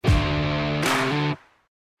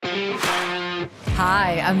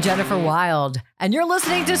Hi, I'm Jennifer Wild, and you're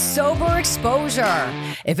listening to Sober Exposure.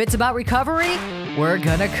 If it's about recovery, we're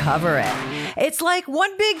gonna cover it. It's like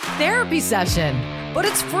one big therapy session, but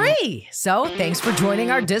it's free. So thanks for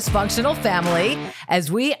joining our dysfunctional family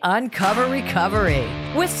as we uncover recovery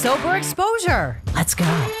with Sober Exposure. Let's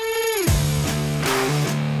go.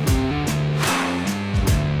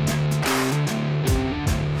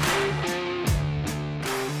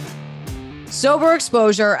 Sober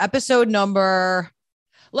Exposure, episode number,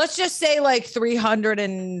 let's just say like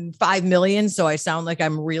 305 million. So I sound like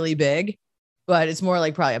I'm really big, but it's more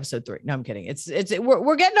like probably episode 3. No, I'm kidding.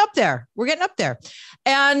 We're getting up there. We're getting up there.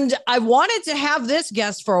 And I wanted to have this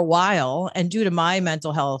guest for a while. And due to my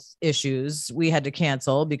mental health issues, we had to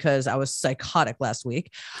cancel because I was psychotic last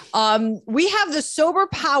week. We have the sober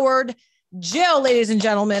powered Jill, ladies and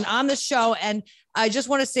gentlemen, on the show. And I just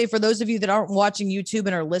want to say, for those of you that aren't watching YouTube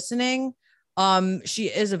and are listening, she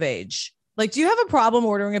is of age. Like, do you have a problem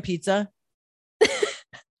ordering a pizza?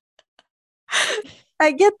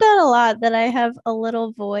 I get that a lot, that I have a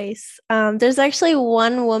little voice. There's actually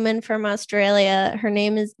one woman from Australia. Her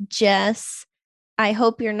name is Jess. I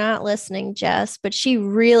hope you're not listening, Jess, but she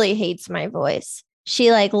really hates my voice.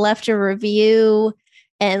 She left a review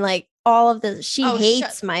and all of this. She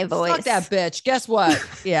hates my voice. Fuck that bitch. Guess what?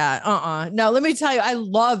 Yeah. No, let me tell you, I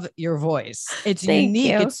love your voice. It's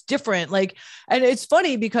unique. It's different. And it's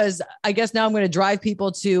funny because I guess now I'm going to drive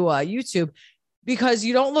people to YouTube because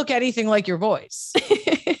you don't look anything like your voice.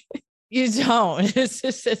 You don't.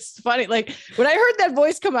 It's funny. Like when I heard that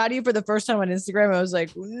voice come out of you for the first time on Instagram, I was like,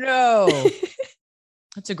 no,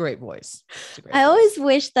 that's a great voice. I always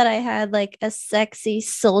wish that I had a sexy,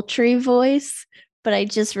 sultry voice, but I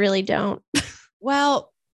just really don't.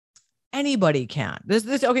 Well, anybody can.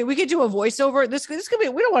 This okay. We could do a voiceover. This could be.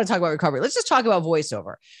 We don't want to talk about recovery. Let's just talk about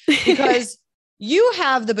voiceover because you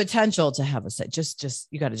have the potential to have a set. Just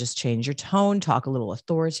you got to just change your tone, talk a little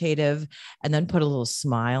authoritative, and then put a little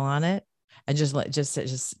smile on it, and just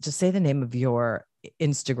say the name of your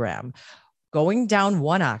Instagram, going down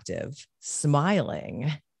one octave,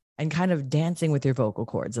 smiling, and kind of dancing with your vocal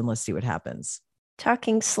cords, and let's see what happens.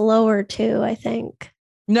 Talking slower too, I think.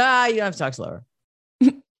 Nah, you don't have to talk slower.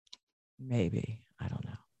 Maybe. I don't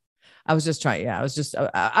know. I was just trying. Yeah, I was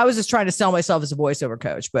just trying to sell myself as a voiceover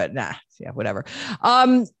coach, but nah, yeah, whatever.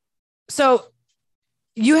 So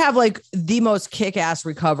you have the most kick-ass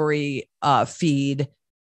recovery feed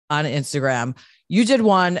on Instagram. You did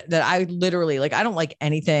one that I literally I don't like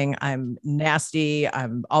anything. I'm nasty.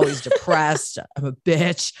 I'm always depressed. I'm a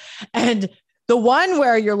bitch. And the one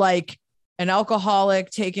where you're an alcoholic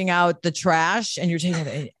taking out the trash and you're taking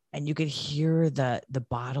it and you could hear the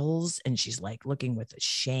bottles and she's looking with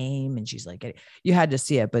shame and she's you had to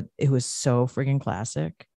see it, but it was so freaking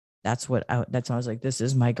classic. That's when I was like, this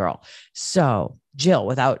is my girl. So Jill,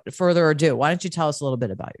 without further ado, why don't you tell us a little bit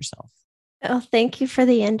about yourself? Oh, thank you for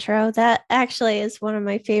the intro. That actually is one of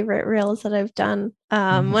my favorite reels that I've done.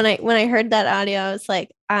 When I heard that audio, I was like,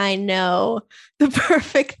 I know the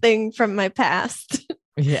perfect thing from my past.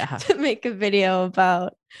 Yeah. To make a video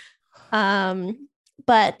about.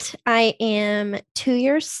 But I am 2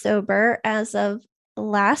 years sober as of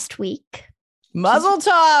last week. Mazel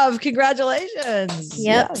tov. Congratulations.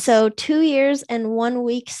 Yep. Yes. So 2 years and 1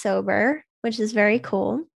 week sober, which is very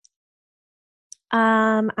cool.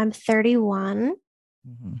 I'm 31.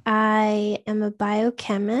 Mm-hmm. I am a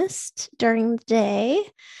biochemist during the day.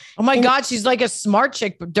 Oh my God. She's like a smart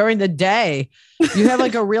chick during the day. You have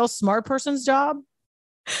a real smart person's job?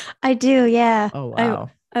 I do, yeah. Oh,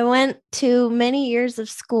 wow. I went to many years of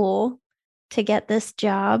school to get this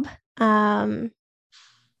job. And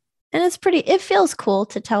it feels cool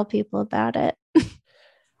to tell people about it.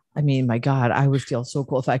 I mean, my God, I would feel so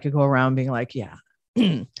cool if I could go around being yeah,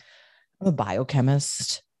 I'm a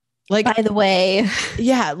biochemist. By the way.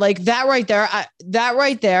 Yeah, that right there. That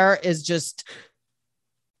right there is just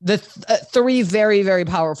the 3 very, very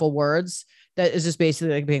powerful words. That is just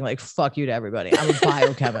basically being fuck you to everybody. I'm a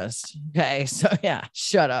biochemist. Okay. So yeah,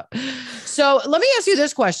 shut up. So let me ask you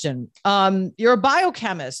this question. You're a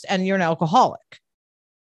biochemist and you're an alcoholic.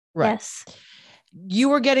 Right. Yes. You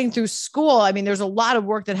were getting through school. I mean, there's a lot of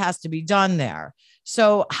work that has to be done there.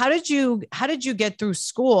 So how did you get through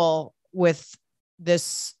school with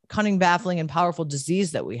this cunning, baffling, and powerful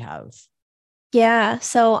disease that we have? Yeah.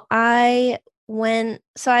 So I went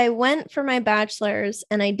for my bachelor's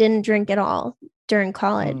and I didn't drink at all during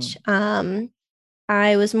college. I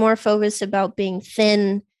was more focused about being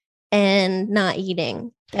thin and not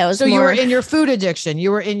eating. That was so you more. were in your food addiction.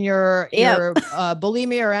 You were in your Yep.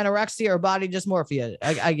 bulimia or anorexia or body dysmorphia.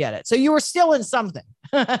 I get it. So you were still in something.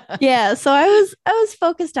 Yeah, so I was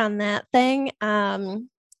focused on that thing. And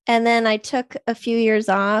then I took a few years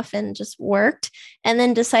off and just worked, and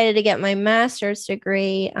then decided to get my master's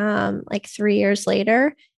degree like 3 years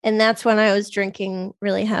later. And that's when I was drinking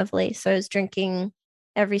really heavily. So I was drinking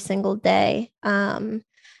every single day.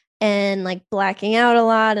 And like blacking out a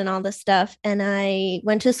lot and all this stuff. And I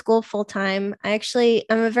went to school full time. I'm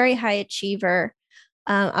a very high achiever.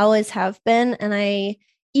 I always have been. And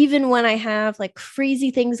even when I have like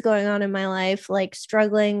crazy things going on in my life, like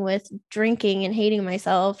struggling with drinking and hating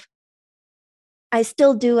myself, I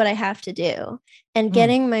still do what I have to do. And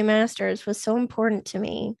getting my master's was so important to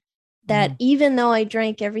me that even though I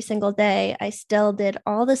drank every single day, I still did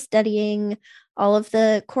all the studying, all of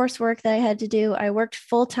the coursework that I had to do. I worked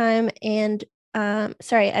full time and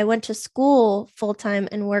I went to school full time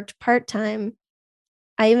and worked part time.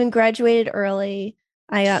 I even graduated early.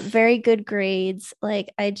 I got very good grades.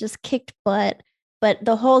 Like I just kicked butt. But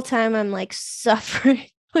the whole time I'm like suffering.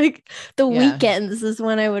 Like the weekends is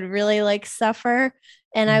when I would really like suffer.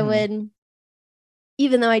 And I would,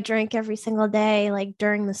 even though I drank every single day, like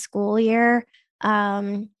during the school year,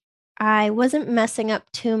 I wasn't messing up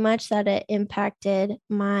too much that it impacted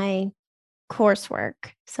my coursework.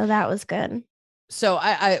 So that was good. So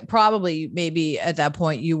I probably maybe at that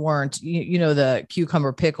point you weren't, you know, the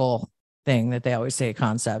cucumber pickle thing that they always say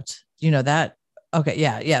concept, you know that? Okay.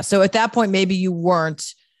 Yeah. Yeah. So at that point, maybe you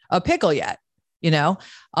weren't a pickle yet, you know?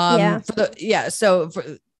 So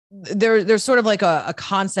there's sort of like a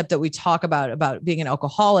concept that we talk about being an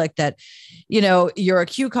alcoholic that, you know, you're a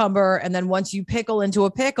cucumber. And then once you pickle into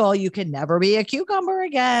a pickle, you can never be a cucumber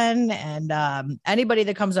again. And anybody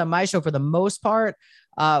that comes on my show for the most part,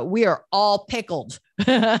 we are all pickled.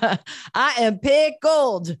 I am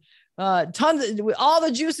pickled. Tons of all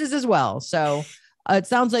the juices as well. So it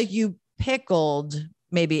sounds like you pickled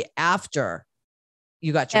maybe after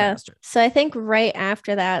you got your master's. So I think right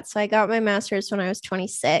after that. So I got my master's when I was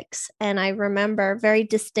 26. And I remember very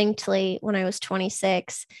distinctly when I was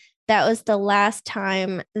 26, that was the last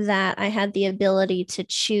time that I had the ability to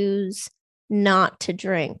choose not to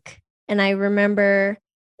drink. And I remember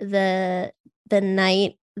the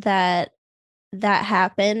night that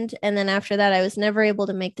happened. And then after that, I was never able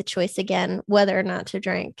to make the choice again, whether or not to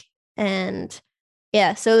drink. And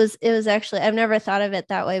yeah, so it was actually, I've never thought of it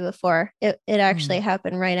that way before. It actually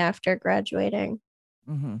happened right after graduating.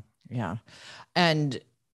 Yeah. And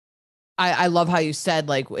I love how you said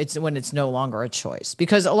like it's when it's no longer a choice,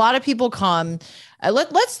 because a lot of people come,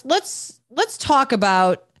 let's talk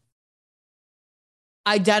about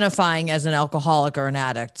identifying as an alcoholic or an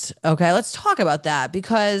addict. Okay. Let's talk about that,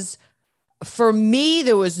 because for me,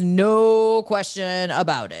 there was no question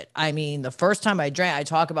about it. I mean, the first time I drank, I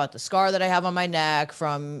talk about the scar that I have on my neck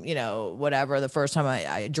from, you know, whatever, the first time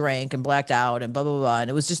I drank and blacked out and blah, blah, blah. And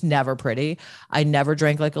it was just never pretty. I never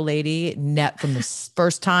drank like a lady from the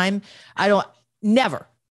first time. Never,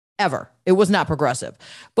 ever. It was not progressive.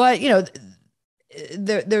 But, you know,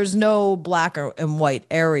 there's no black and white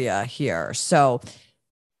area here. So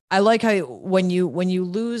I like how when you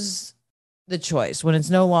lose the choice, when it's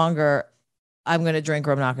no longer I'm going to drink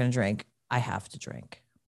or I'm not going to drink, I have to drink.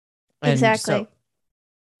 And exactly.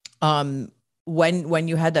 So, when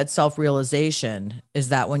you had that self-realization, is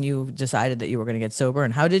that when you decided that you were going to get sober?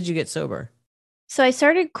 And how did you get sober? So I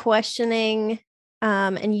started questioning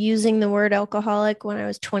and using the word alcoholic when I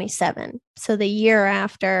was 27. So the year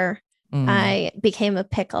after I became a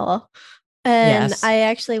pickle. And I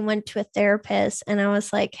actually went to a therapist and I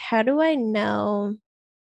was like, how do I know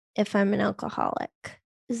if I'm an alcoholic?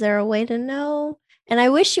 Is there a way to know? And I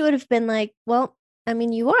wish you would have been like, well, I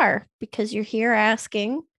mean, you are, because you're here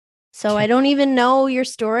asking. So I don't even know your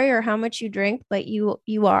story or how much you drink, but you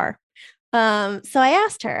are. So I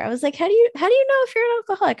asked her, I was like, how do you know if you're an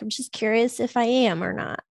alcoholic? I'm just curious if I am or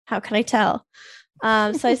not. How can I tell?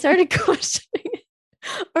 So I started questioning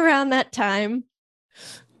around that time.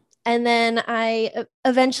 And then I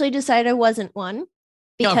eventually decided I wasn't one,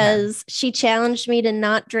 because she challenged me to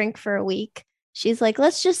not drink for a week. She's like,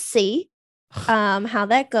 let's just see how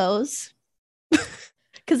that goes.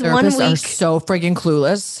 Because 1 week are so freaking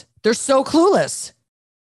clueless. They're so clueless.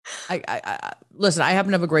 I listen, I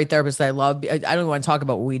happen to have a great therapist that I love. I don't want to talk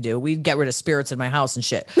about what we do. We get rid of spirits in my house and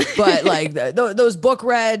shit. But like those book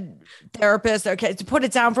read therapists, okay, to put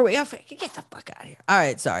it down for a week. Get the fuck out of here. All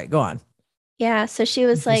right, sorry, go on. Yeah, so she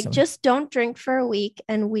was like, just don't drink for a week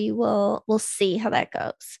and we'll see how that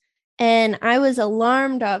goes. And I was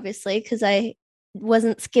alarmed, obviously, because I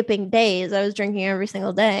wasn't skipping days. I was drinking every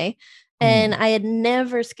single day. And I had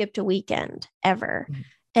never skipped a weekend ever.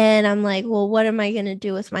 And I'm like, well, what am I going to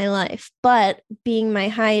do with my life? But being my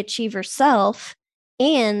high achiever self,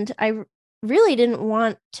 and I really didn't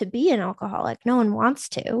want to be an alcoholic. No one wants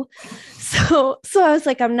to. So I was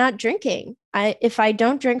like, I'm not drinking. If I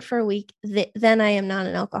don't drink for a week, then I am not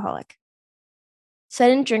an alcoholic. So I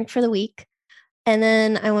didn't drink for the week. And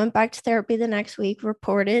then I went back to therapy the next week,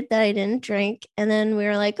 reported that I didn't drink. And then we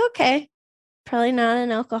were like, okay, probably not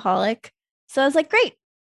an alcoholic. So I was like, great,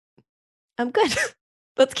 I'm good.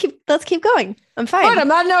 let's keep going. I'm fine. Good, I'm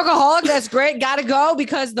not an alcoholic. That's great. Gotta go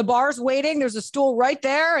because the bar's waiting. There's a stool right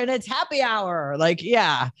there and it's happy hour. Like,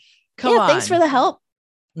 yeah. Come on. Thanks for the help.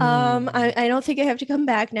 I don't think I have to come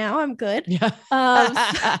back now. I'm good. Yeah.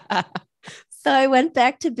 So I went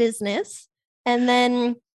back to business, and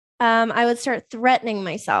then I would start threatening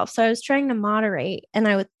myself. So I was trying to moderate, and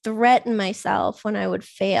I would threaten myself when I would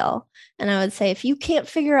fail. And I would say, if you can't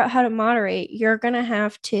figure out how to moderate, you're going to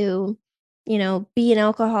have to, be an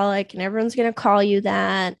alcoholic, and everyone's going to call you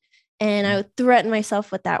that. And I would threaten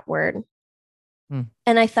myself with that word.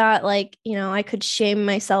 And I thought, I could shame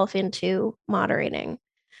myself into moderating,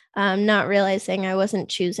 not realizing I wasn't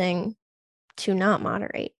choosing to not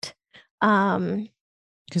moderate.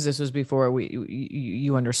 Because this was before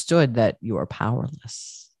you understood that you are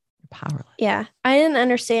powerless. You're powerless. Yeah. I didn't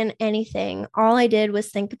understand anything. All I did was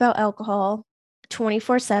think about alcohol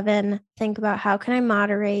 24/7, think about how can I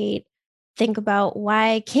moderate, think about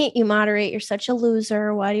why can't you moderate? You're such a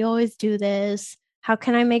loser. Why do you always do this? How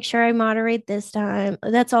can I make sure I moderate this time?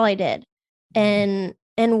 That's all I did. And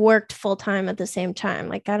worked full time at the same time.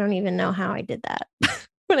 Like, I don't even know how I did that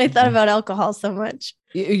when I thought about alcohol so much.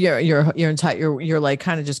 You're like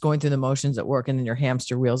kind of just going through the motions at work, and then your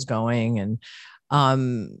hamster wheels going. And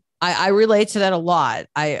I relate to that a lot.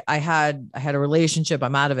 I had a relationship.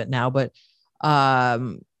 I'm out of it now, but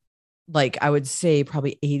like I would say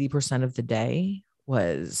probably 80% of the day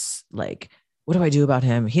was like, what do I do about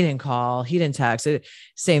him? He didn't call, he didn't text.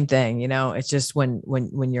 Same thing, it's just when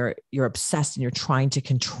you're obsessed and you're trying to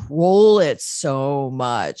control it so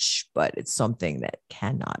much, but it's something that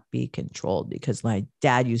cannot be controlled, because my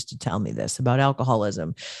dad used to tell me this about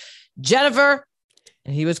alcoholism. Jennifer,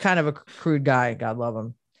 and he was kind of a crude guy, God love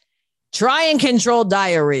him, try and control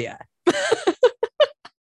diarrhea.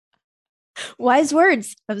 Wise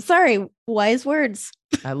words. I'm sorry. Wise words.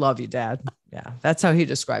 I love you, Dad. Yeah. That's how he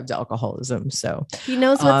described alcoholism. So he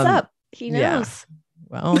knows what's up. He knows.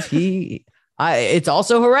 Yeah. Well, it's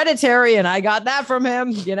also hereditary, and I got that from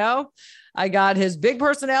him. I got his big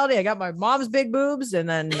personality. I got my mom's big boobs, and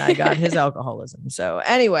then I got his alcoholism. So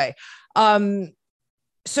anyway,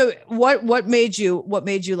 so what made you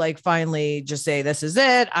like finally just say, this is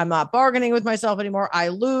it? I'm not bargaining with myself anymore. I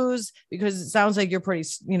lose, because it sounds like you're pretty,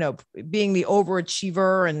 being the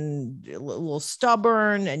overachiever and a little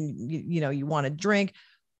stubborn, and you want to drink.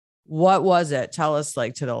 What was it? Tell us,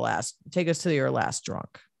 take us to your last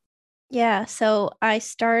drunk. Yeah. So I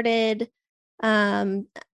started, probably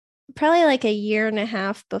like a year and a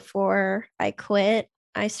half before I quit,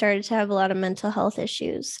 I started to have a lot of mental health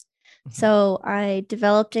issues. So I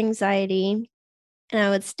developed anxiety, and I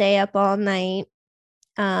would stay up all night,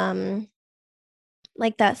 like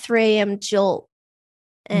that 3 a.m. jolt.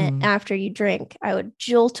 And after you drink, I would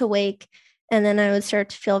jolt awake, and then I would start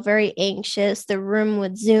to feel very anxious. The room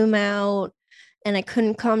would zoom out, and I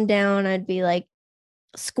couldn't calm down. I'd be like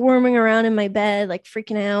squirming around in my bed, like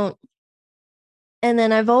freaking out. And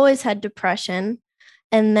then I've always had depression,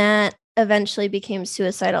 and that eventually became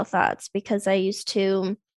suicidal thoughts, because I used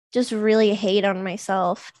to just really hate on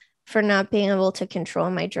myself for not being able to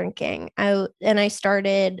control my drinking. I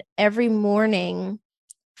started every morning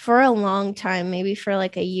for a long time, maybe for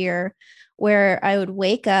like a year, where I would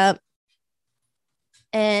wake up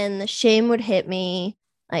and the shame would hit me,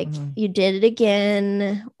 like, you did it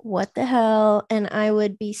again. What the hell? And I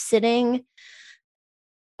would be sitting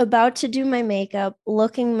about to do my makeup,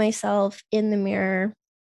 looking myself in the mirror,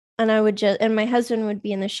 and and my husband would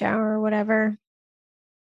be in the shower or whatever.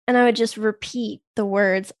 And I would just repeat the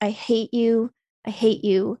words, I hate you, I hate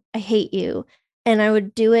you, I hate you. And I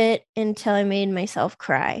would do it until I made myself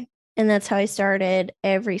cry. And that's how I started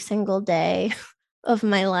every single day of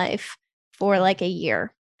my life for like a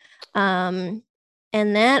year. And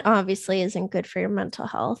that obviously isn't good for your mental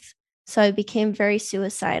health. So I became very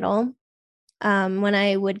suicidal. When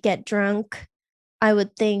I would get drunk, I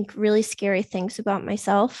would think really scary things about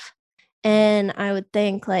myself. And I would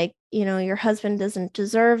think like, your husband doesn't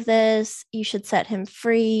deserve this. You should set him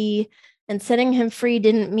free. And setting him free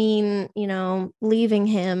didn't mean, leaving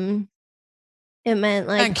him. It meant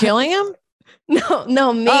like and killing him.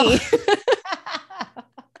 No, me. Oh.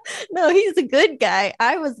 no, he's a good guy.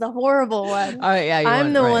 I was the horrible one. Oh yeah,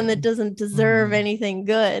 I'm the one that doesn't deserve anything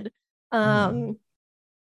good.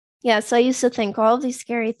 Yeah, so I used to think all of these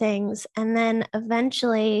scary things, and then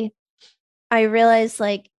eventually I realized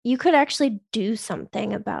like you could actually do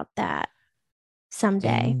something about that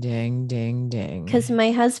someday. Ding, ding, ding, ding. Because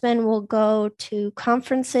my husband will go to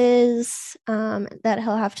conferences that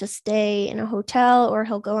he'll have to stay in a hotel, or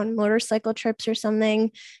he'll go on motorcycle trips or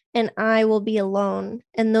something, and I will be alone.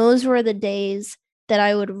 And those were the days that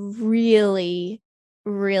I would really,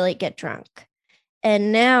 really get drunk.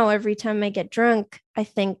 And now every time I get drunk, I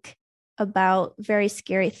think about very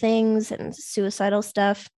scary things and suicidal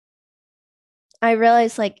stuff. I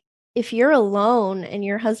realize like if you're alone and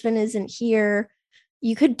your husband isn't here,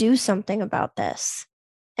 you could do something about this.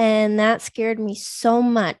 And that scared me so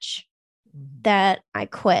much that I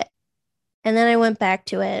quit. And then I went back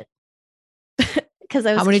to it because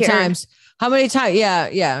I was How many cured. times? How many times? Yeah.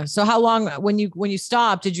 Yeah. So how long, when you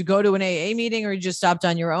stopped, did you go to an AA meeting or you just stopped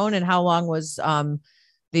on your own? And how long was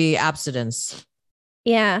the abstinence?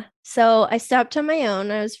 Yeah. So I stopped on my own.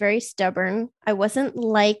 I was very stubborn. I wasn't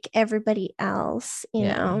like everybody else, you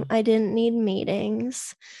know, I didn't need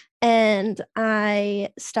meetings. And I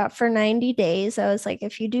stopped for 90 days. I was like,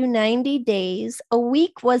 if you do 90 days, a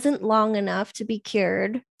week wasn't long enough to be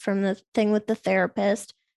cured from the thing with the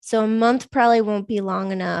therapist. So a month probably won't be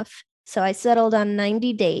long enough. So I settled on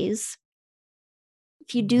 90 days.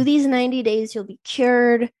 If you do these 90 days, you'll be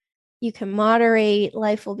cured. You can moderate.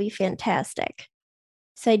 Life will be fantastic.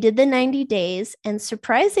 So I did the 90 days, and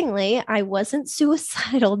surprisingly, I wasn't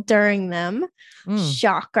suicidal during them.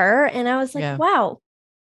 Shocker. And I was like, wow,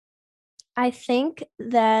 I think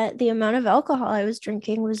that the amount of alcohol I was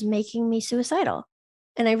drinking was making me suicidal.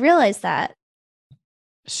 And I realized that.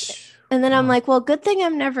 And then I'm like, well, good thing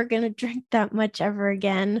I'm never going to drink that much ever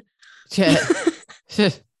again. So,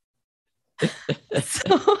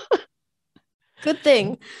 good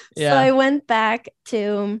thing. So I went back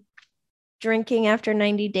to drinking after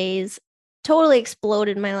 90 days, totally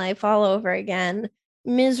exploded my life all over again.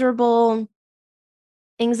 Miserable.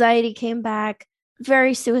 Anxiety came back,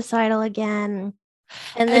 very suicidal again.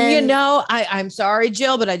 And then, you know, I'm sorry,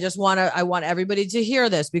 Jill, but I want everybody to hear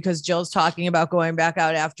this because Jill's talking about going back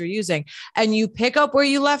out after using, and you pick up where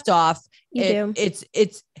you left off.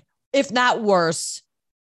 It's if not worse,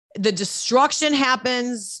 the destruction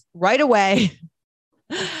happens right away.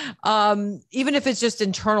 Even if it's just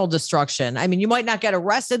internal destruction. I mean, you might not get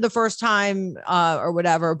arrested the first time or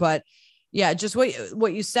whatever, but yeah, just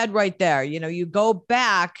what you said right there, you know, you go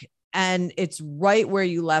back and it's right where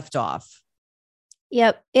you left off.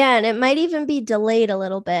 Yep. Yeah. And it might even be delayed a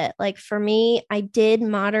little bit. Like for me, I did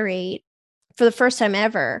moderate for the first time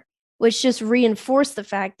ever, which just reinforced the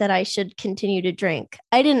fact that I should continue to drink.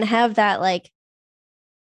 I didn't have that like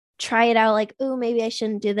try it out, like, oh, maybe I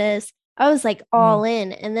shouldn't do this. I was like all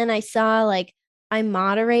in. And then I saw like I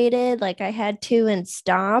moderated, like I had to and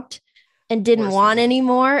stopped and didn't want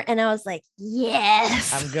anymore. And I was like,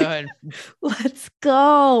 yes, I'm good. Let's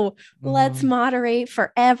go. Let's moderate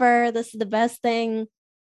forever. This is the best thing.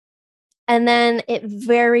 And then it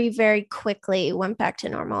very, very quickly went back to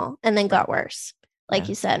normal and then got worse, like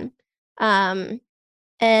you said. And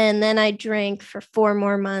then I drank for 4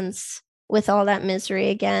 more months with all that misery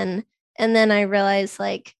again. And then I realized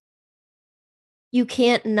like, you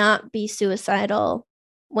can't not be suicidal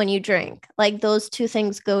when you drink. Like those two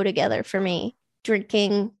things go together for me,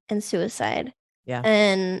 drinking and suicide. Yeah.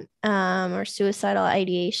 And or suicidal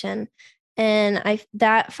ideation. And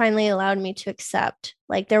that finally allowed me to accept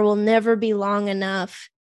like there will never be long enough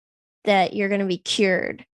that you're going to be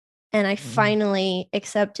cured. And I finally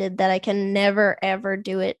accepted that I can never ever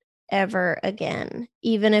do it ever again,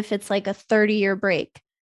 even if it's like a 30-year break.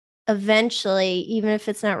 Eventually, even if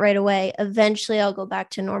it's not right away, eventually I'll go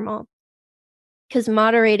back to normal. Because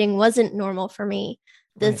moderating wasn't normal for me.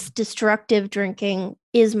 This destructive drinking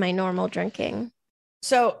is my normal drinking.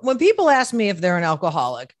 So when people ask me if they're an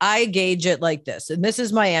alcoholic, I gauge it like this. And this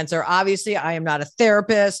is my answer. Obviously, I am not a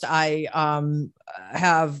therapist. I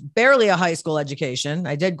have barely a high school education.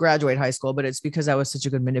 I did graduate high school, but it's because I was such a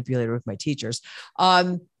good manipulator with my teachers.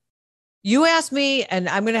 You ask me, and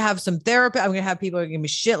I'm going to have some therapy. I'm going to have people give me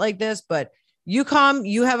shit like this, but you come,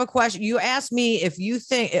 you have a question. You ask me if you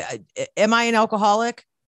think, am I an alcoholic?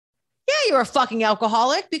 Yeah, you're a fucking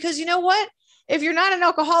alcoholic, because you know what? If you're not an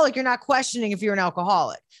alcoholic, you're not questioning if you're an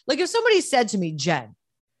alcoholic. Like if somebody said to me, Jen,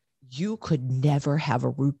 you could never have a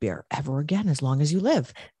root beer ever again as long as you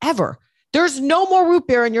live, ever. There's no more root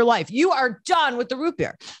beer in your life. You are done with the root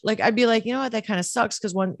beer. Like, I'd be like, you know what? That kind of sucks.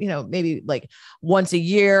 Cause maybe like once a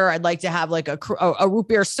year, I'd like to have like a root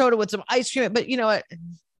beer soda with some ice cream. But you know what?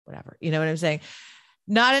 whatever. You know what I'm saying?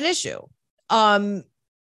 Not an issue.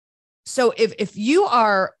 So if you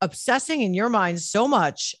are obsessing in your mind so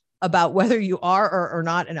much about whether you are or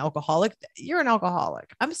not an alcoholic, you're an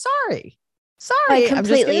alcoholic. I'm sorry. I I'm just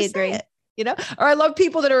completely gonna agree. say it, you know, or I love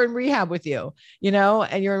people that are in rehab with you, you know,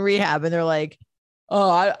 and you're in rehab and they're like, oh,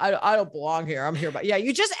 I don't belong here. I'm here. But yeah,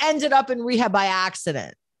 you just ended up in rehab by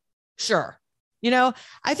accident. Sure. You know,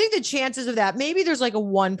 I think the chances of that, maybe there's like a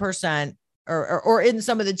 1%, or in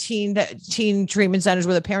some of the teen treatment centers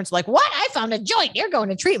where the parents are like, what? I found a joint. You're going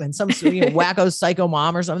to treatment. Some wacko psycho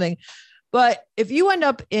mom or something. But if you end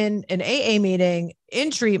up in an AA meeting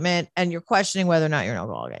in treatment and you're questioning whether or not you're an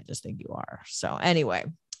alcoholic, I just think you are. So anyway,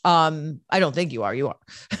 I don't think you are. You are.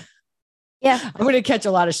 Yeah. I'm going to catch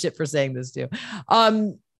a lot of shit for saying this too.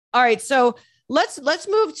 All right. So let's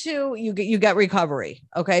move to, you get recovery.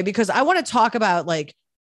 Okay. Because I want to talk about, like,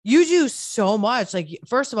 you do so much. Like,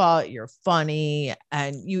 first of all, you're funny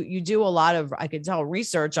and you do a lot of, I can tell,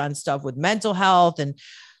 research on stuff with mental health, and,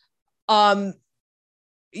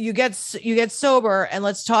 you get sober, and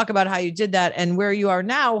let's talk about how you did that and where you are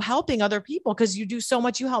now helping other people. Cause you do so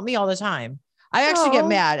much. You help me all the time. I actually get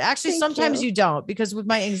mad. Actually, sometimes you don't, because with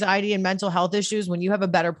my anxiety and mental health issues, when you have a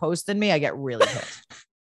better post than me, I get really pissed.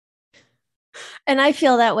 And I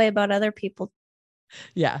feel that way about other people.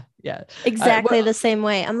 Yeah. Yeah. Exactly the same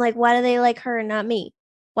way. I'm like, why do they like her and not me?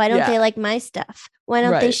 Why don't they like my stuff? Why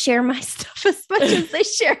don't they share my stuff as much as they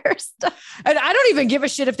share her stuff? And I don't even give a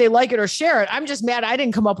shit if they like it or share it. I'm just mad I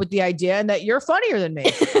didn't come up with the idea and that you're funnier than me.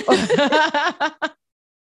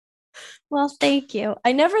 Well, thank you.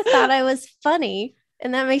 I never thought I was funny,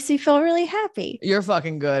 and that makes me feel really happy. You're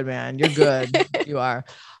fucking good, man. You're good. You are.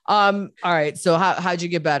 All right. So how'd you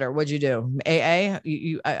get better? What'd you do? AA?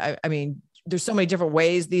 I mean, there's so many different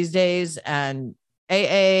ways these days, and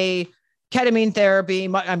AA, ketamine therapy.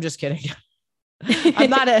 I'm just kidding.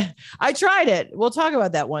 I tried it. We'll talk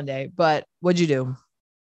about that one day, but what'd you do?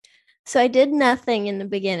 So I did nothing in the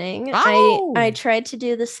beginning. I tried to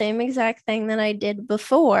do the same exact thing that I did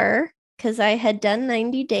before, because I had done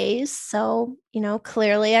 90 days. So,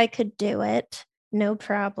 clearly I could do it. No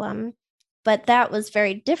problem. But that was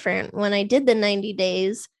very different. When I did the 90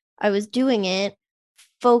 days, I was doing it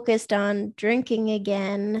focused on drinking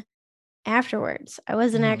again afterwards. I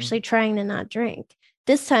wasn't actually trying to not drink.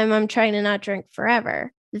 This time I'm trying to not drink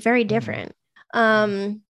forever. It's very different.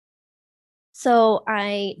 So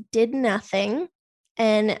I did nothing,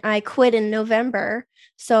 and I quit in November.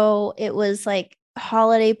 So it was like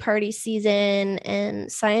holiday party season,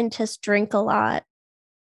 and scientists drink a lot.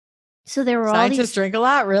 So there were scientists drink a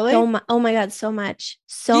lot, really? Oh my God, so much.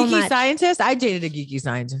 Geeky scientist? I dated a geeky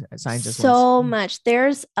scientist so once. much.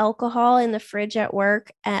 There's alcohol in the fridge at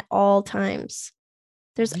work at all times.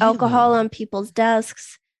 There's alcohol on people's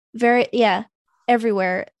desks.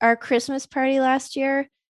 Everywhere. Our Christmas party last year,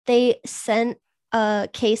 they sent a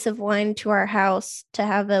case of wine to our house to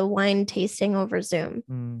have a wine tasting over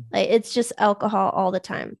Zoom. Like, it's just alcohol all the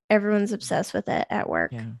time. Everyone's obsessed with it at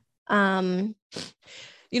work. Yeah.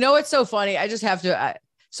 You know what's so funny? I just have to.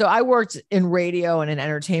 So I worked in radio and in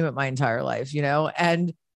entertainment my entire life,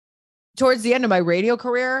 and towards the end of my radio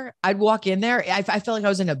career, I'd walk in there. I felt like I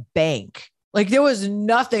was in a bank. Like, there was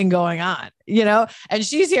nothing going on, and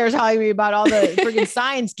she's here telling me about all the friggin'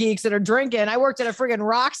 science geeks that are drinking. I worked at a friggin'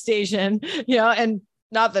 rock station, and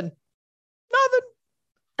nothing.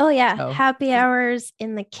 Oh yeah. Happy hours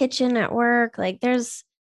in the kitchen at work. Like,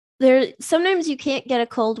 sometimes you can't get a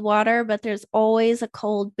cold water, but there's always a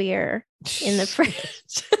cold beer in the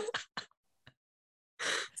fridge.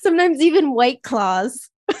 Sometimes even White Claws.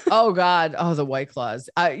 Oh God. Oh, the White Claws.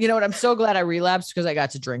 You know what? I'm so glad I relapsed, because I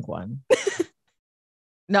got to drink one.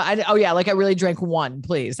 No, like I really drank one,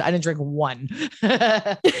 please. I didn't drink one.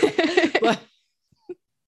 But,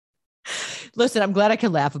 listen, I'm glad I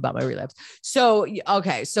can laugh about my relapse. So,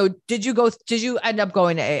 okay. So did you end up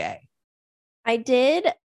going to AA? I did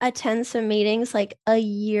attend some meetings like a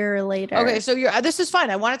year later. Okay. So this is fine.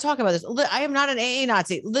 I want to talk about this. I am not an AA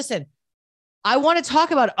Nazi. Listen, I want to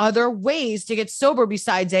talk about other ways to get sober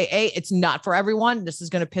besides AA. It's not for everyone. This is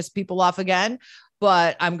going to piss people off again,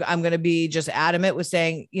 but I'm going to be just adamant with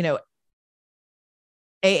saying,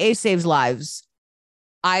 AA saves lives.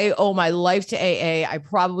 I owe my life to AA. I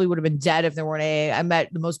probably would have been dead if there weren't AA. I met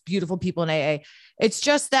the most beautiful people in AA. It's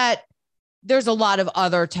just that there's a lot of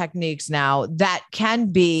other techniques now that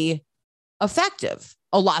can be effective,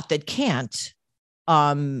 a lot that can't.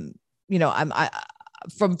 I'm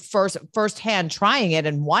from firsthand trying it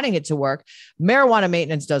and wanting it to work. Marijuana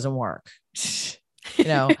maintenance doesn't work.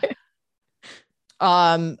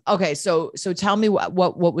 Okay. So tell me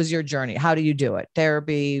what was your journey? How do you do it?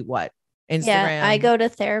 Therapy, what? Instagram? Yeah, I go to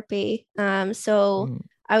therapy. So Mm,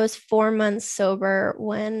 I was 4 months sober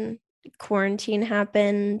when quarantine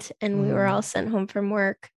happened and we were all mm, sent home from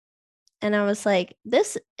work. And I was like,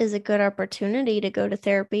 this is a good opportunity to go to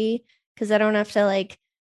therapy because I don't have to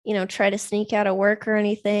try to sneak out of work or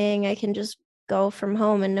anything. I can just go from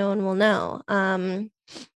home and no one will know.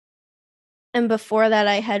 And before that,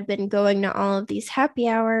 I had been going to all of these happy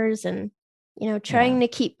hours and, yeah. trying to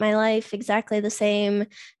keep my life exactly the same.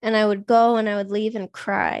 And I would go and I would leave and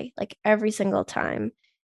cry like every single time.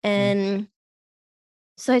 Mm, And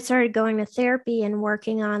so I started going to therapy and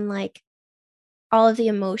working on like all of the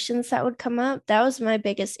emotions that would come up. That was my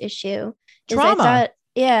biggest issue is trauma.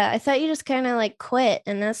 I thought you just kind of like quit.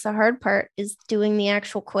 And that's the hard part is doing the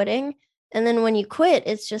actual quitting. And then when you quit,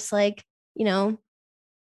 it's just like,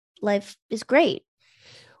 life is great.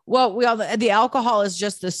 Well, the alcohol is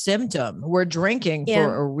just the symptom. We're drinking Yeah.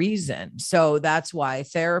 for a reason. So that's why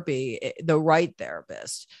therapy, the right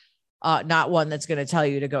therapist, not one that's going to tell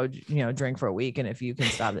you to go, drink for a week. And if you can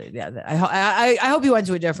stop it. Yeah. I hope you went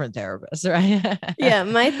to a different therapist, right? Yeah.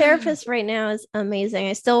 My therapist right now is amazing.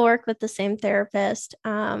 I still work with the same therapist.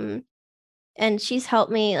 And she's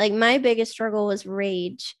helped me. Like my biggest struggle was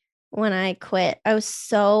rage when I quit. I was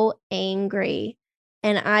so angry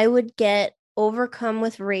and I would get overcome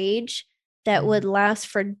with rage that would Mm, last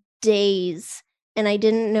for days. And I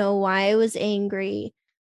didn't know why I was angry.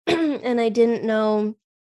 And I didn't know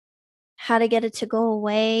how to get it to go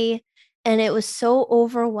away. And it was so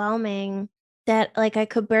overwhelming that like I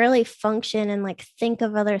could barely function and like think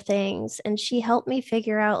of other things. And she helped me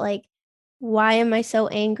figure out like why am I so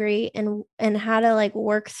angry and how to like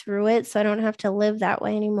work through it so I don't have to live that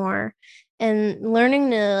way anymore. And learning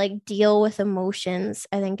to like deal with emotions,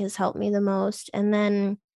 I think has helped me the most. And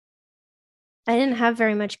then I didn't have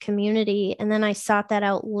very much community. And then I sought that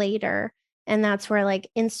out later. And that's where like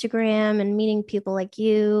Instagram and meeting people like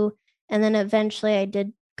you. And then eventually I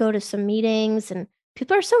did go to some meetings and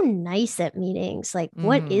people are so nice at meetings. Like,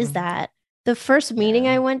 what is mhm. that? The first meeting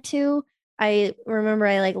Yeah. I went to, I remember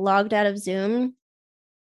I like logged out of Zoom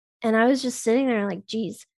and I was just sitting there like,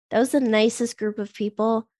 geez, that was the nicest group of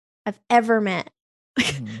people I've ever met.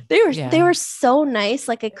 Mhm. They Yeah. were so nice,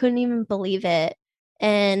 like I couldn't even believe it.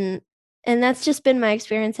 And and that's just been my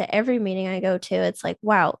experience at every meeting I go to. It's like,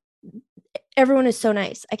 wow, everyone is so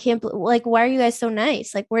nice. I can't like why are you guys so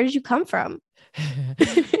nice? Like where did you come from?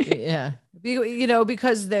 Yeah.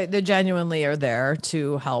 Because they genuinely are there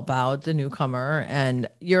to help out the newcomer. And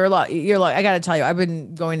you're like, I got to tell you, I've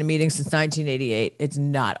been going to meetings since 1988. It's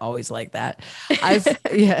not always like that.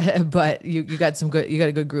 Yeah, but you got you got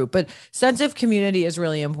a good group, but sense of community is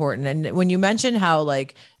really important. And when you mentioned how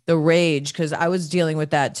like the rage, because I was dealing with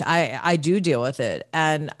that, I do deal with it.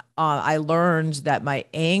 And I learned that my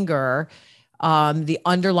anger, the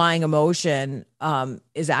underlying emotion,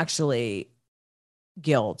 is actually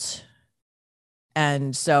guilt.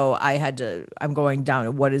 And so I'm going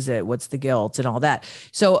down. What is it? What's the guilt and all that?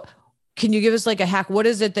 So can you give us like a hack? What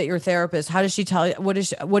is it that your therapist, how does she tell you? What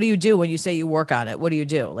do you do when you say you work on it? What do you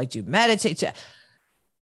do? Like, do you meditate?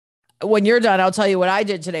 When you're done, I'll tell you what I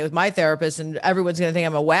did today with my therapist, and everyone's going to think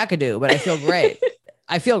I'm a wackadoo, but I feel great.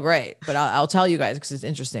 I feel great, but I'll tell you guys because it's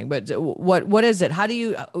interesting. But what is it? How do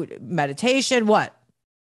you meditation? What?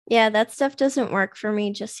 Yeah, that stuff doesn't work for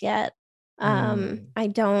me just yet.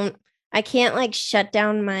 Mm. I can't like shut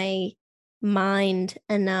down my mind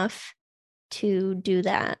enough to do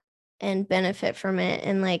that and benefit from it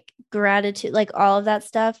and like gratitude, like all of that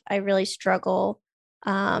stuff. I really struggle.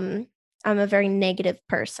 I'm a very negative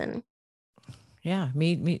person. Yeah,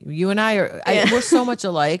 you and Yeah. we're so much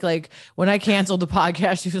alike. Like when I canceled the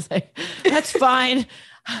podcast, she was like, "That's fine."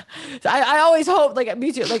 I always hope, like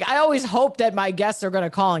me too. Like I always hope that my guests are going to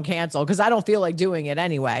call and cancel because I don't feel like doing it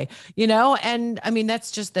anyway. And I mean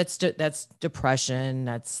that's depression.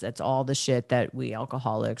 That's all the shit that we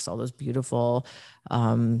alcoholics, all those beautiful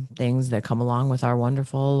things that come along with our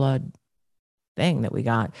wonderful thing that we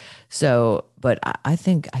got. So, but I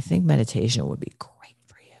think meditation would be great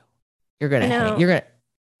for you. I know. You're gonna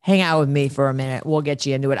hang out with me for a minute. We'll get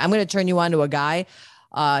you into it. I'm gonna turn you on to a guy.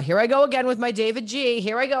 Here I go again with my David G.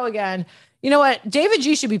 Here I go again. You know what? David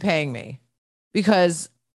G should be paying me because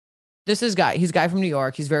he's a guy from New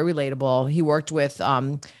York. He's very relatable. He worked with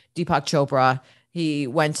Deepak Chopra. He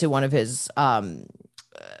went to one of his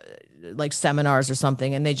like seminars or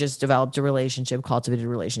something, and they just developed a relationship, cultivated a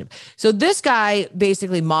relationship. So this guy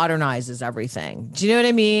basically modernizes everything. Do you know what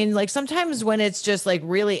I mean? Like sometimes when it's just like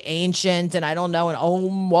really ancient and I don't know, and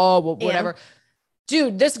whoa, Yeah. whatever.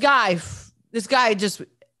 Dude, this guy just,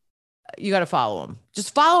 you got to follow him.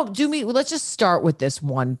 Just follow, do me. Let's just start with this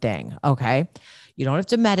one thing. Okay. You don't have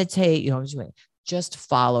to meditate. You don't have to do anything. Just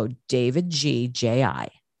follow David G. J.I.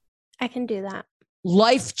 I can do that.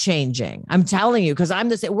 Life changing. I'm telling you, because I'm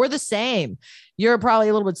the same. We're the same. You're probably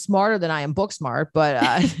a little bit smarter than I am, book smart,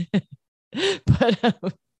 but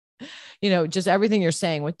just everything you're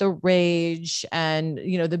saying with the rage and,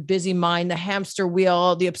 the busy mind, the hamster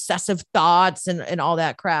wheel, the obsessive thoughts and all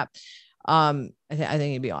that crap. I think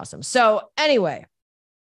it'd be awesome. So anyway,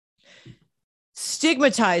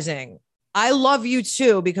 stigmatizing. I love you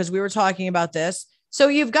too, because we were talking about this. So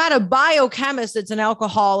you've got a biochemist that's an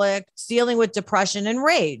alcoholic dealing with depression and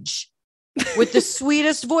rage with the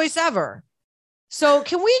sweetest voice ever. So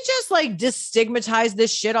can we just destigmatize this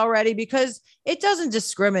shit already? Because it doesn't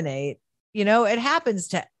discriminate, it happens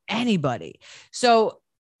to anybody. So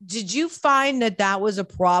did you find that was a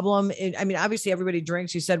problem? Obviously everybody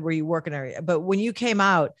drinks, you said where you work and everything, but when you came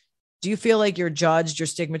out, do you feel like you're judged, you're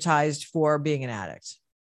stigmatized for being an addict?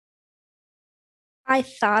 I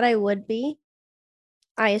thought I would be.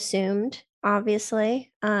 I assumed,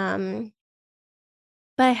 obviously. But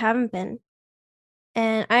I haven't been.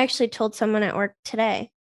 And I actually told someone at work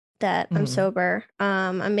today that I'm sober.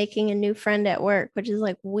 I'm making a new friend at work, which is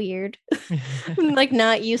weird. I'm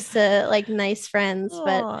not used to nice friends,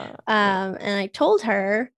 but and I told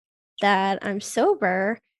her that I'm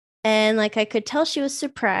sober, and I could tell she was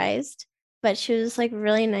surprised, but she was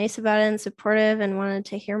really nice about it and supportive and wanted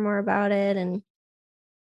to hear more about it. And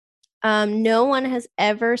no one has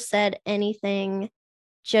ever said anything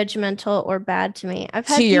judgmental or bad to me. I've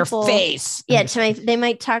had to people, your face. Yeah, they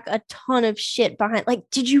might talk a ton of shit behind.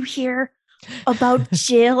 Did you hear about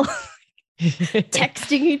Jill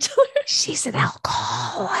texting each other? She's an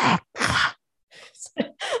alcoholic.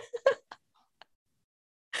 That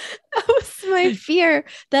was my fear,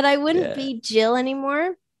 that I wouldn't be Jill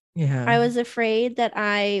anymore. Yeah. I was afraid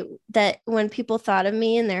that when people thought of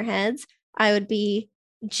me in their heads, I would be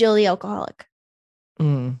Jill the alcoholic.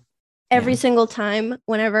 Every single time,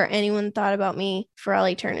 whenever anyone thought about me for all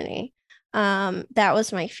eternity. That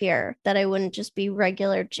was my fear, that I wouldn't just be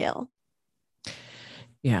regular Jill.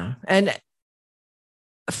 Yeah. And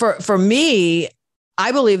for me,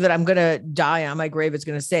 I believe that I'm going to die on my grave. It's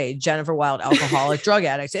going to say Jennifer Wild, alcoholic, drug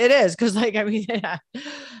addict. It is. Cause yeah.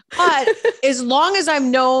 But as long as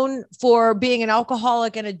I'm known for being an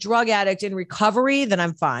alcoholic and a drug addict in recovery, then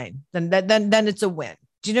I'm fine. Then it's a win.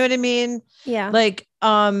 Do you know what I mean? Yeah.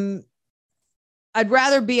 I'd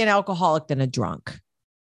rather be an alcoholic than a drunk.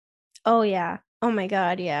 Oh yeah. Oh my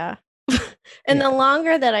God. Yeah. And the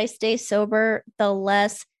longer that I stay sober, the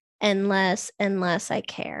less and less and less I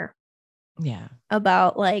care. Yeah.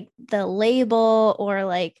 About the label,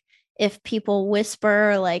 or if people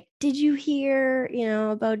whisper, did you hear,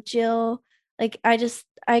 about Jill?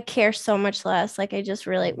 I care so much less. I just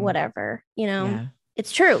really, whatever,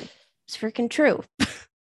 It's true. It's freaking true.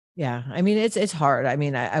 Yeah. It's hard.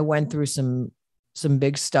 I went through some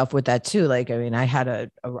big stuff with that too. I had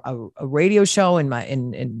a radio show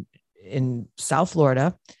in South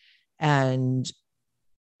Florida, and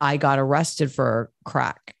I got arrested for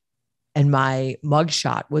crack, and my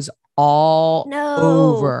mugshot was all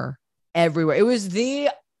over everywhere. It was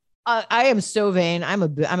I am so vain. I'm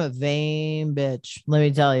a vain bitch. Let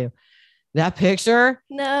me tell you, that picture,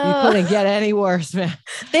 you couldn't get any worse, man.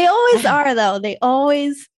 They always are though. They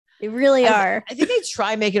really are. I think they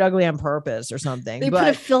try and make it ugly on purpose or something. They put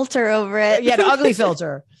a filter over it. Yeah, an ugly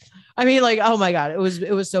filter. Oh my God, it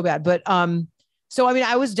was so bad. But so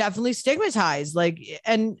I was definitely stigmatized.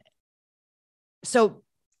 And so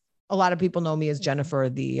a lot of people know me as Jennifer,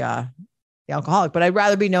 the alcoholic, but I'd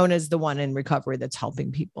rather be known as the one in recovery that's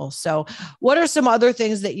helping people. So what are some other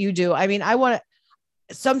things that you do? I want to,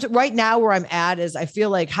 right now where I'm at is I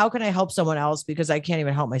feel how can I help someone else, because I can't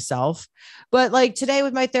even help myself. But today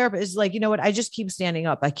with my therapist is you know what? I just keep standing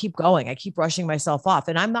up. I keep going. I keep brushing myself off,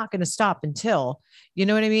 and I'm not going to stop until, you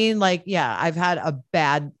know what I mean? Yeah, I've had a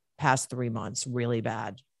bad past 3 months, really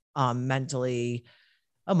bad, mentally,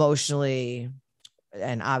 emotionally,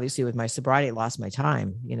 and obviously with my sobriety, I lost my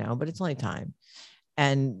time, but it's only time.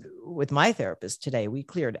 And with my therapist today, we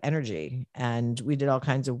cleared energy, and we did all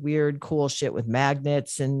kinds of weird, cool shit with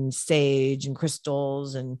magnets and sage and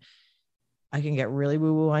crystals. And I can get really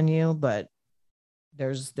woo woo on you, but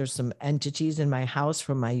there's some entities in my house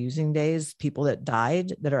from my using days, people that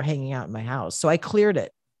died, that are hanging out in my house. So I cleared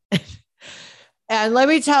it. And let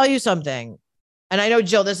me tell you something. And I know,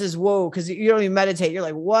 Jill, this is whoa, because you don't even meditate. You're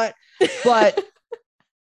like, what? But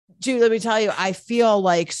dude, let me tell you, I feel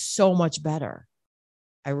so much better.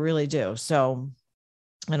 I really do. So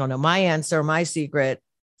I don't know. My answer, my secret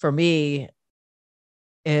for me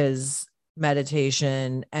is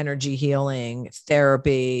meditation, energy healing,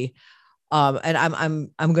 therapy, And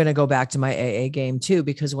I'm going to go back to my AA game too,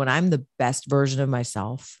 because when I'm the best version of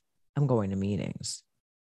myself, I'm going to meetings.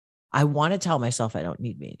 I want to tell myself I don't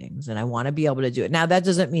need meetings and I want to be able to do it. Now, that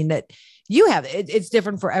doesn't mean that you have it. It's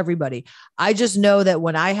different for everybody. I just know that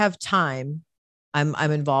when I have time, I'm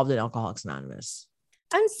involved in Alcoholics Anonymous.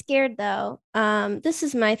 I'm scared though. This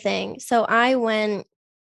is my thing. So I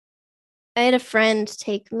had a friend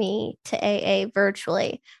take me to AA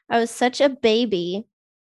virtually. I was such a baby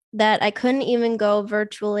that I couldn't even go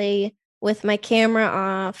virtually with my camera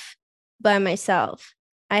off by myself.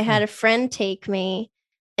 I had a friend take me,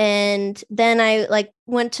 and then I like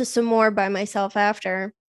went to some more by myself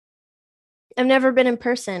after. I've never been in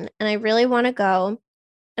person and I really want to go,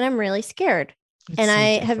 and I'm really scared. And so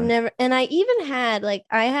I different. have never, and I even had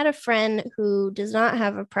I had a friend who does not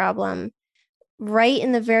have a problem. Right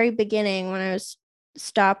in the very beginning when I was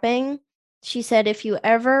stopping, she said, if you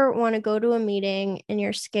ever want to go to a meeting and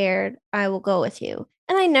you're scared, I will go with you.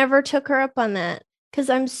 And I never took her up on that because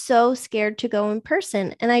I'm so scared to go in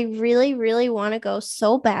person. And I really, really want to go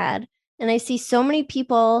so bad. And I see so many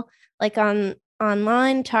people like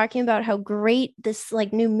online talking about how great this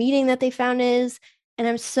like new meeting that they found is. And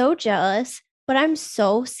I'm so jealous, but and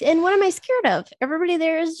what am I scared of? Everybody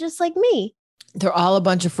there is just like me. They're all a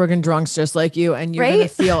bunch of friggin' drunks just like you. And you're going to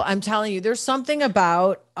feel, I'm telling you, there's something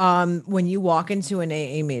about when you walk into an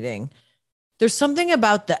AA meeting, there's something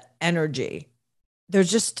about the energy. There's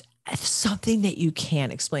just something that you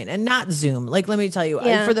can't explain, and not Zoom. Like, let me tell you,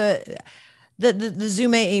 for the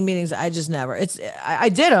Zoom AA meetings, I just never, I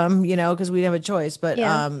did them, cause we didn't have a choice. But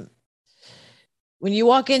when you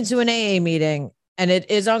walk into an AA meeting, and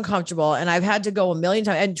it is uncomfortable. And I've had to go a million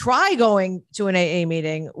times and try going to an AA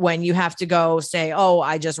meeting when you have to go say, oh,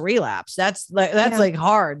 I just relapsed. That's like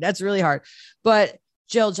hard. That's really hard. But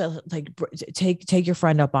Jill, just like take your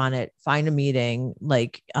friend up on it, find a meeting,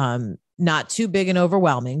 like, not too big and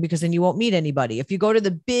overwhelming, because then you won't meet anybody. If you go to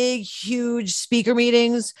the big, huge speaker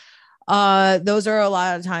meetings, those are a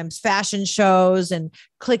lot of times fashion shows and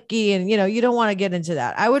cliquey, and, you don't want to get into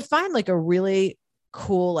that. I would find like a really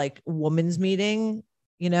cool like women's meeting,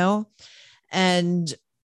 and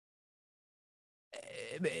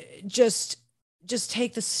just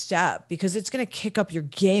take the step, because it's going to kick up your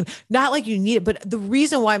game. Not like you need it, but the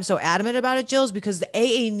reason why I'm so adamant about it, Jill, is because the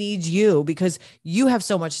AA needs you, because you have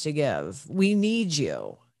so much to give. We need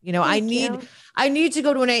you. I need to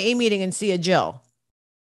go to an AA meeting and see a Jill.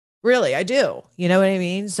 Really, I do. You know what I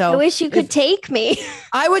mean? So I wish you could take me.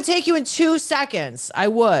 I would take you in 2 seconds. I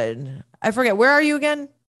would. I forget. Where are you again?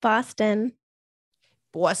 Boston.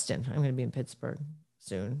 I'm going to be in Pittsburgh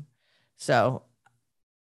soon. So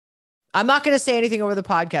I'm not going to say anything over the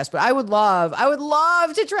podcast, but I would love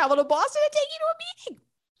to travel to Boston and take you to a meeting.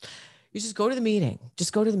 You just go to the meeting.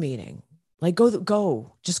 Like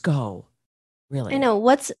just go. Really. I know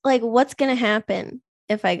what's going to happen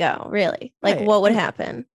if I go, really. Like what would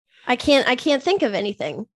happen? I can't think of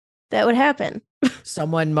anything that would happen.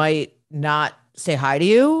 Someone might not say hi to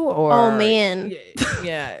you, or oh man,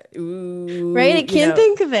 yeah, ooh, right. I can't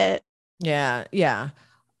think of it. Yeah.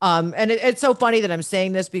 And it's so funny that I'm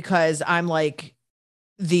saying this, because I'm like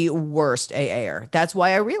the worst AAer. That's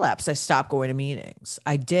why I relapsed. I stopped going to meetings.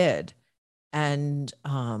 I did, and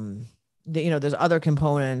there's other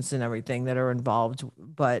components and everything that are involved,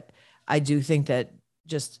 but I do think that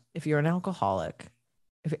just if you're an alcoholic,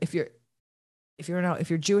 if you're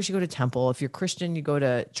Jewish, you go to temple. If you're Christian, you go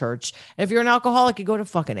to church. And if you're an alcoholic, you go to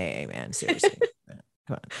fucking AA, man. Seriously.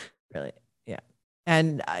 Come on. Really. Yeah.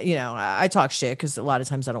 And, I talk shit because a lot of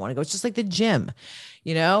times I don't want to go. It's just like the gym,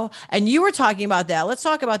 and you were talking about that. Let's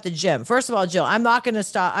talk about the gym. First of all, Jill, I'm not going to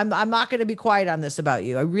stop. I'm not going to be quiet on this about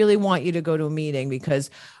you. I really want you to go to a meeting,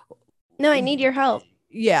 because no, I need your help.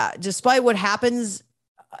 Yeah. Despite what happens,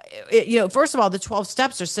 first of all, the 12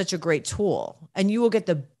 steps are such a great tool, and you will get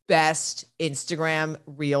the best Instagram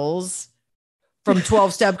reels from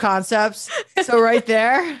 12 step concepts. So right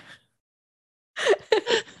there.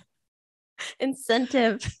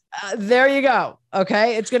 Incentive. There you go.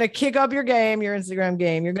 Okay. It's going to kick up your game, your Instagram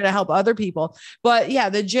game. You're going to help other people. But yeah,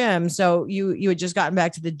 the gym. So you had just gotten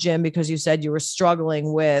back to the gym because you said you were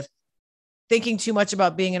struggling with thinking too much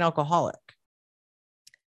about being an alcoholic.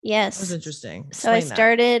 Yes. That was interesting. So I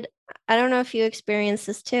started, I don't know if you experienced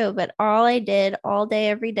this too, but all I did all day,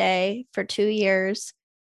 every day for 2 years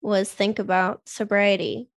was think about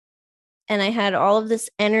sobriety. And I had all of this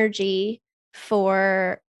energy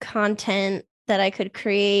for content that I could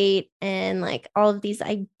create, and like all of these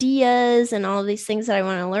ideas and all of these things that I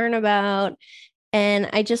want to learn about. And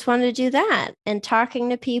I just wanted to do that, and talking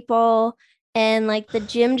to people, and like the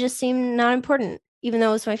gym just seemed not important, even though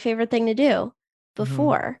it was my favorite thing to do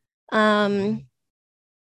before.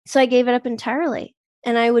 So I gave it up entirely,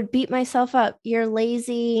 and I would beat myself up. You're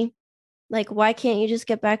lazy. Like, why can't you just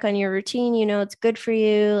get back on your routine? You know, it's good for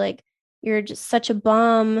you. Like, you're just such a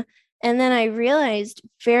bum. And then I realized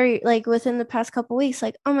within the past couple weeks,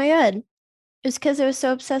 like, oh my God, it was because I was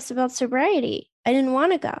so obsessed about sobriety. I didn't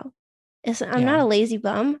want to go. I'm not a lazy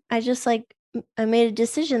bum. I made a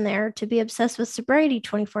decision there to be obsessed with sobriety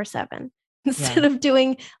 24/7 instead of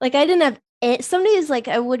doing I didn't have some days like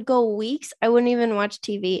I would go weeks. I wouldn't even watch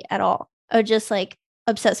TV at all. I would just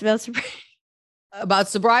obsess about sobriety. About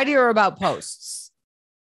sobriety or about posts?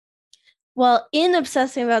 Well, in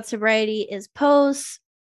obsessing about sobriety is posts,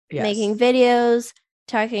 making videos,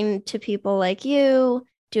 talking to people like you,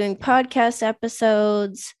 doing podcast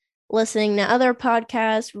episodes, listening to other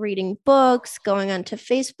podcasts, reading books, going onto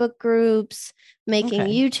Facebook groups, making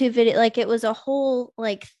YouTube videos. Like, it was a whole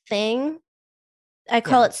thing. I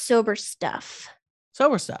call it sober stuff.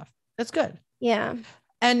 Sober stuff. That's good. Yeah.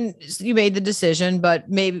 And you made the decision, but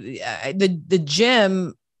maybe the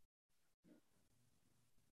gym,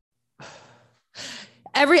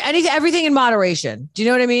 everything in moderation. Do you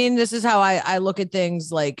know what I mean? This is how I look at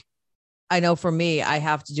things. Like, I know for me, I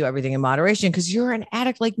have to do everything in moderation because you're an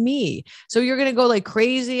addict like me. So you're going to go like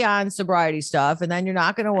crazy on sobriety stuff, and then you're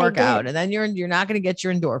not going to work out, and then you're not going to get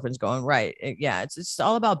your endorphins going. Right. Yeah. It's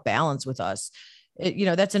all about balance with us.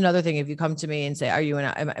 That's another thing. If you come to me and say,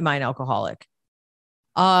 am I an alcoholic?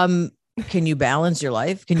 Can you balance your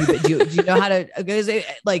life? Do you know how to, because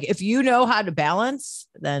if you know how to balance,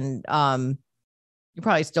 then, you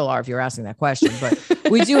probably still are if you're asking that question, but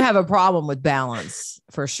we do have a problem with balance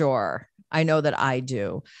for sure. I know that I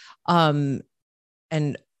do. And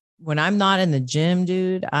when I'm not in the gym,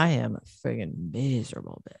 dude, I am a friggin'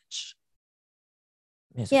 miserable bitch.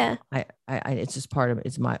 Miserable. Yeah. It's just part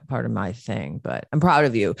of my thing, but I'm proud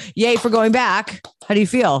of you. Yay for going back. How do you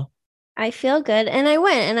feel? I feel good. And I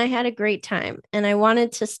went and I had a great time, and I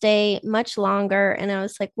wanted to stay much longer. And I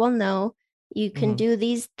was like, well, no, you can do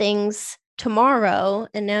these things tomorrow,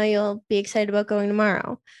 and now you'll be excited about going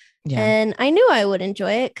tomorrow. Yeah. And I knew I would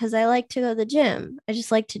enjoy it because I like to go to the gym. I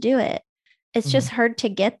just like to do it. It's just hard to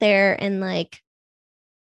get there. And I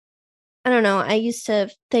don't know. I used to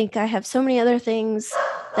think I have so many other things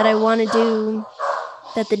that I want to do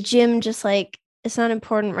that the gym just it's not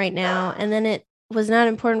important right now. And then it was not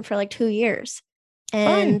important for 2 years.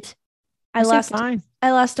 And I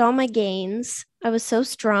lost all my gains. I was so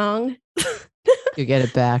strong. You get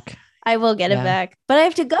it back. I will get it back, but I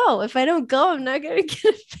have to go. If I don't go, I'm not going to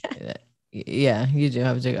get it back. Yeah, you do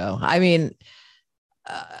have to go. I mean,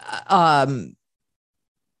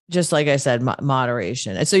 just like I said,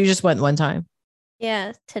 moderation. And so you just went one time?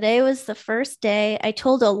 Yeah. Today was the first day. I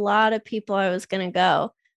told a lot of people I was going to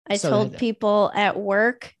go. I told people at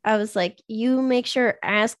work, I was like, you make sure,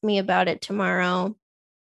 ask me about it tomorrow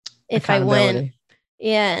if I win.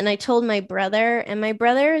 Yeah. And I told my brother, and my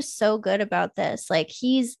brother is so good about this.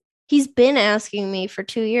 He's been asking me for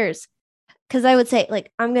 2 years, because I would say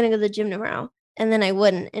I'm going to go to the gym tomorrow, and then I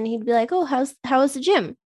wouldn't. And he'd be like, oh, how was the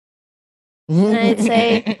gym? And I'd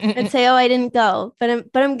say, oh, I didn't go, but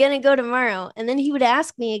I'm going to go tomorrow. And then he would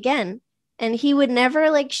ask me again, and he would never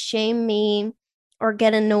shame me or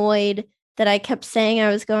get annoyed that I kept saying I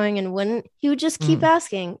was going and wouldn't. He would just keep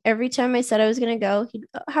asking. Every time I said I was going to go,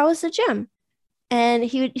 how was the gym? And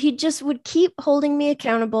he just would keep holding me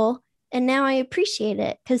accountable. And now I appreciate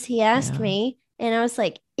it because he asked me, and I was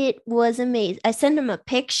like, it was amazing. I sent him a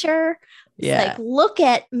picture. It's look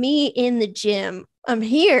at me in the gym. I'm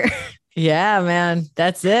here. Yeah, man.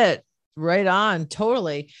 That's it. Right on.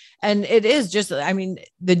 Totally. And it is just, I mean,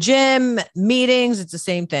 the gym meetings, it's the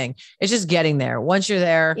same thing. It's just getting there. Once you're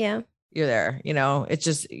there, you're there. It's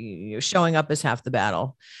just showing up is half the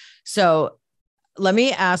battle. So let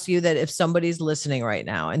me ask you that if somebody's listening right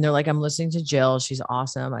now and they're like, I'm listening to Jill, she's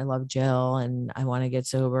awesome. I love Jill and I want to get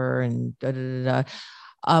sober and da, da, da,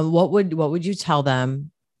 da. What would you tell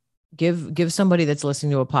them? Give somebody that's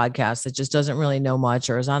listening to a podcast that just doesn't really know much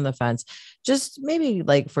or is on the fence, just maybe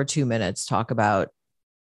for 2 minutes, talk about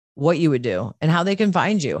what you would do and how they can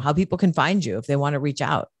find you, how people can find you if they want to reach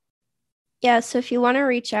out. Yeah. So if you want to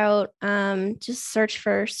reach out, just search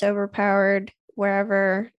for Sober Powered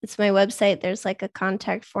wherever. It's my website. There's a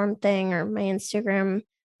contact form thing, or my Instagram,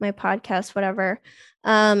 my podcast, whatever.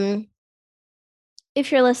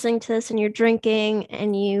 If you're listening to this and you're drinking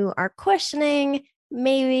and you are questioning,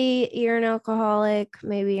 maybe you're an alcoholic,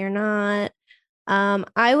 maybe you're not,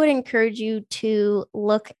 I would encourage you to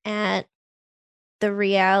look at the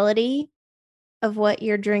reality of what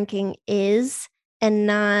your drinking is, and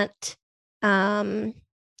not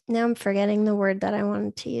Now I'm forgetting the word that I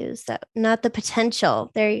wanted to use. That not the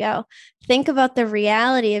potential. There you go. Think about the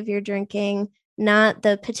reality of your drinking, not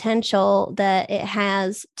the potential that it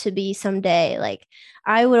has to be someday. Like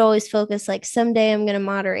I would always focus like someday I'm going to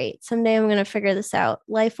moderate. Someday I'm going to figure this out.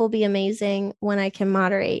 Life will be amazing when I can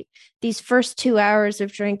moderate. These first 2 hours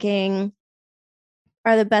of drinking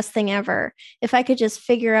are the best thing ever. If I could just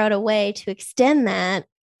figure out a way to extend that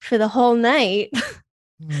for the whole night,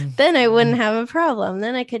 then I wouldn't have a problem.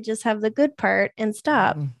 Then I could just have the good part and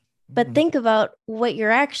stop. But think about what you're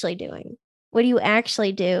actually doing. What do you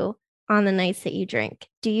actually do on the nights that you drink?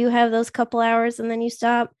 Do you have those couple hours and then you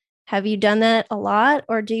stop? Have you done that a lot?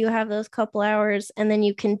 Or do you have those couple hours and then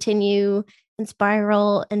you continue and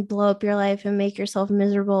spiral and blow up your life and make yourself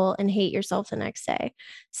miserable and hate yourself the next day?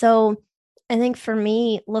 So I think for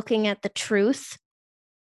me, looking at the truth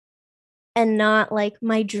and not like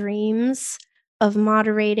my dreams of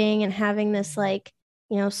moderating and having this like,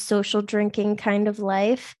 social drinking kind of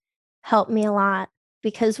life helped me a lot.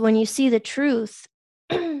 Because when you see the truth,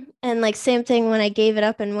 and like same thing when I gave it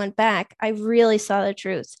up and went back, I really saw the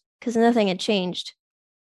truth because nothing had changed.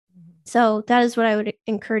 So that is what I would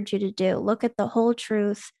encourage you to do. Look at the whole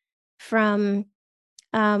truth from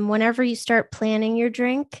whenever you start planning your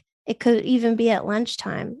drink. It could even be at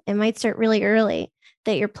lunchtime. It might start really early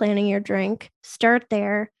that you're planning your drink. Start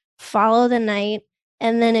there, follow the night.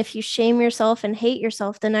 And then if you shame yourself and hate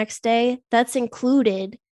yourself the next day, that's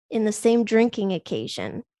included in the same drinking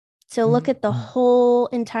occasion. So look at the whole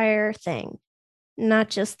entire thing, not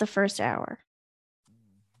just the first hour.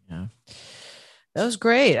 Yeah. That was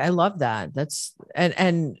great. I love that. That's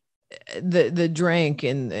and the drink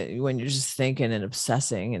and when you're just thinking and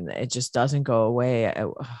obsessing and it just doesn't go away.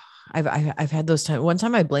 I've had those times. One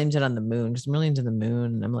time I blamed it on the moon because I'm really into the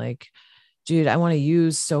moon. And I'm like, dude, I want to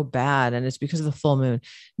use so bad. And it's because of the full moon.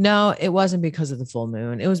 No, it wasn't because of the full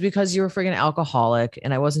moon. It was because you were freaking alcoholic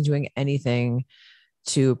and I wasn't doing anything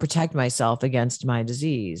to protect myself against my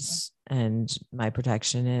disease. And my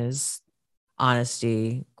protection is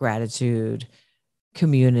honesty, gratitude,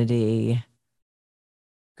 community,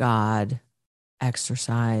 God,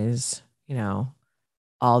 exercise,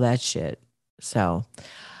 all that shit. So,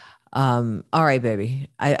 all right, baby.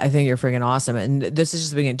 I think you're freaking awesome. And this is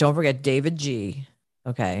just the beginning. Don't forget David G.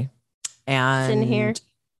 Okay. And it's in here.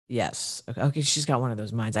 Yes. Okay. She's got one of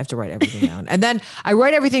those minds. I have to write everything down. And then I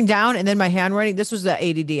write everything down and then my handwriting. This was the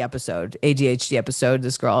ADD episode, ADHD episode.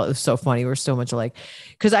 This girl, it was so funny. We're so much alike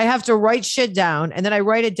because I have to write shit down and then I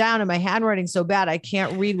write it down and my handwriting's so bad. I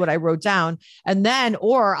can't read what I wrote down. And then,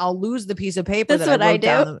 or I'll lose the piece of paper. That's what I do.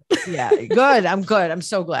 Down. Yeah. Good. I'm good. I'm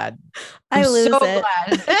so glad. I lose it.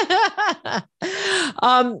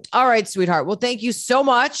 All right, sweetheart. Well, thank you so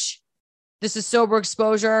much. This is Sober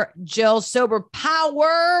Exposure, Jill Sober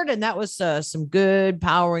Powered. And that was some good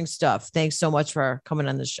powering stuff. Thanks so much for coming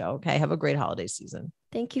on the show. Okay. Have a great holiday season.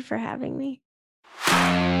 Thank you for having me.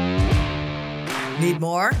 Need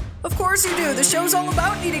more? Of course you do. The show's all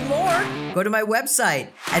about needing more. Go to my website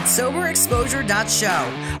at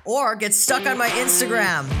soberexposure.show or get stuck on my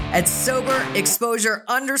Instagram at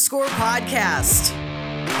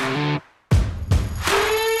soberexposure_podcast.